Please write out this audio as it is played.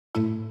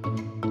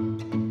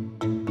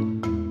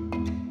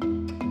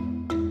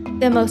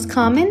The most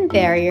common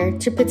barrier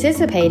to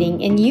participating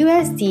in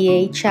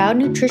USDA child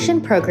nutrition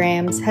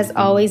programs has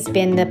always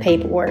been the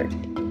paperwork.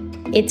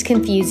 It's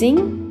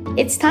confusing,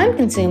 it's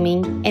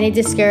time-consuming, and it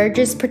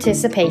discourages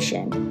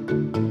participation.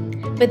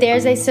 But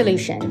there's a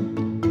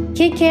solution.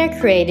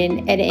 KidKare created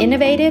an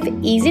innovative,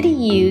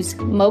 easy-to-use,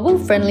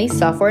 mobile-friendly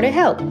software to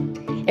help.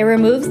 It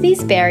removes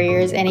these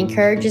barriers and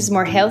encourages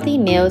more healthy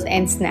meals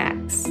and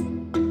snacks.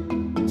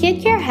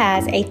 KidKare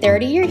has a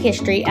 30-year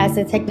history as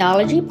a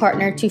technology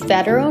partner to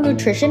federal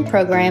nutrition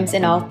programs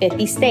in all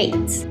 50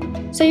 states.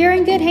 So you're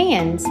in good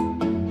hands.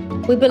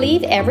 We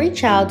believe every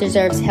child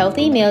deserves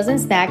healthy meals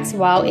and snacks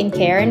while in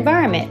care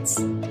environments.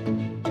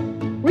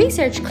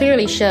 Research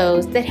clearly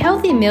shows that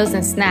healthy meals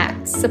and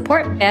snacks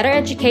support better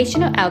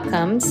educational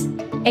outcomes,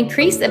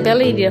 increased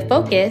ability to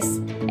focus,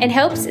 and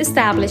helps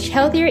establish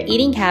healthier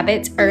eating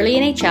habits early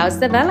in a child's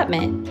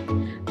development.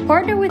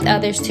 Partner with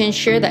others to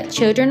ensure that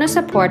children are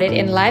supported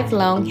in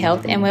lifelong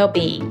health and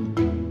well-being.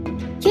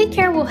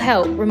 KidKare will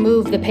help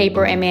remove the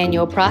paper and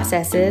manual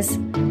processes.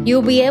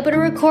 You'll be able to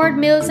record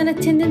meals and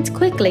attendance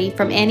quickly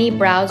from any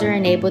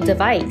browser-enabled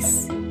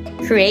device,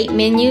 create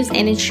menus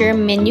and ensure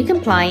menu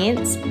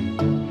compliance,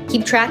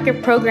 keep track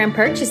of program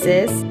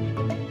purchases,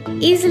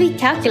 easily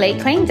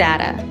calculate claim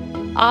data,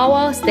 all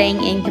while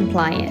staying in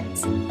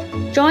compliance.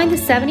 Join the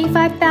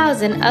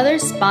 75,000 other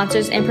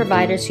sponsors and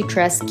providers who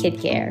trust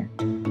KidKare.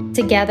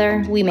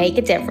 Together, we make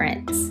a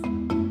difference.